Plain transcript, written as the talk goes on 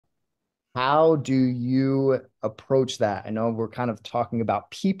how do you approach that? I know we're kind of talking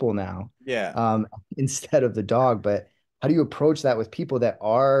about people now, Yeah. instead of the dog, but how do you approach that with people that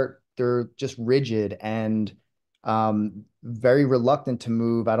they're just rigid and very reluctant to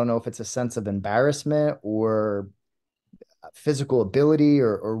move? I don't know if it's a sense of embarrassment or physical ability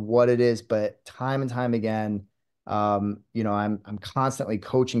or what it is, but time and time again, I'm constantly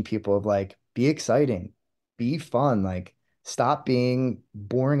coaching people of like, be exciting, be fun, like stop being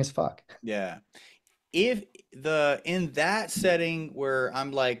boring as fuck. Yeah. If the in that setting where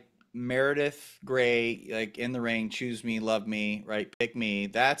I'm like Meredith Grey, like in the ring, choose me, love me, right? Pick me.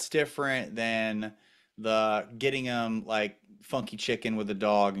 That's different than the getting them like funky chicken with the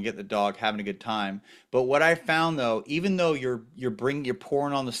dog and get the dog having a good time. But what I found though, even though you're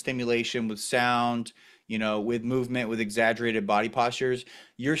pouring on the stimulation with sound, with movement, with exaggerated body postures,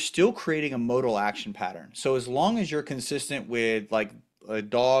 you're still creating a modal action pattern. So as long as you're consistent with like a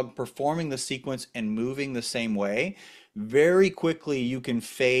dog performing the sequence and moving the same way, very quickly you can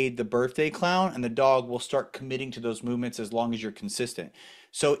fade the birthday clown and the dog will start committing to those movements as long as you're consistent.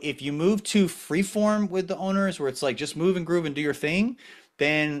 So if you move too freeform with the owners where it's like just move and groove and do your thing,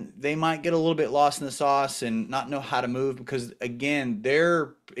 then they might get a little bit lost in the sauce and not know how to move because again,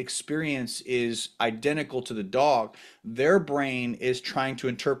 their experience is identical to the dog. Their brain is trying to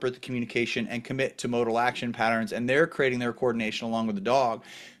interpret the communication and commit to modal action patterns, and they're creating their coordination along with the dog.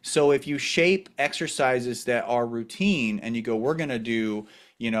 So if you shape exercises that are routine and you go, we're going to do,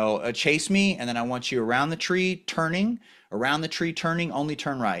 a chase me, and then I want you around the tree turning, only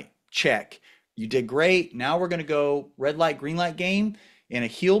turn right. Check. You did great. Now we're going to go red light, green light game in a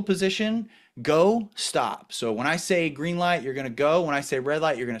heel position. Go, stop. So when I say green light, you're going to go. When I say red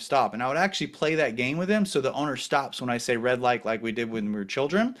light, you're going to stop. And I would actually play that game with them so the owner stops when I say red light, like we did when we were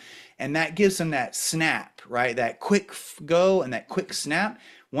children. And that gives them that snap, right? That quick go and that quick snap.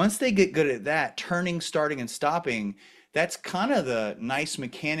 Once they get good at that, turning, starting, and stopping, that's kind of the nice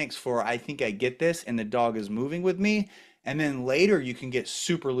mechanics for I think I get this and the dog is moving with me. And then later you can get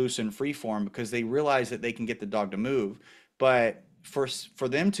super loose and free form because they realize that they can get the dog to move. But for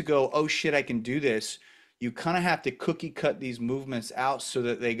them to go, oh shit, I can do this, you kind of have to cookie cut these movements out so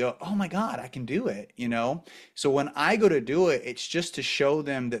that they go, oh my God, I can do it. So when I go to do it, it's just to show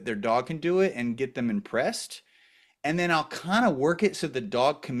them that their dog can do it and get them impressed. And then I'll kind of work it so the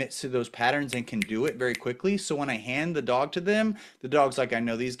dog commits to those patterns and can do it very quickly. So when I hand the dog to them, the dog's like, I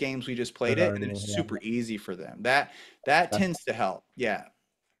know these games, we just played it, and then it's super Yeah. easy for them. That That's tends to help. Yeah.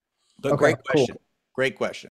 But okay, great cool. question. Great question.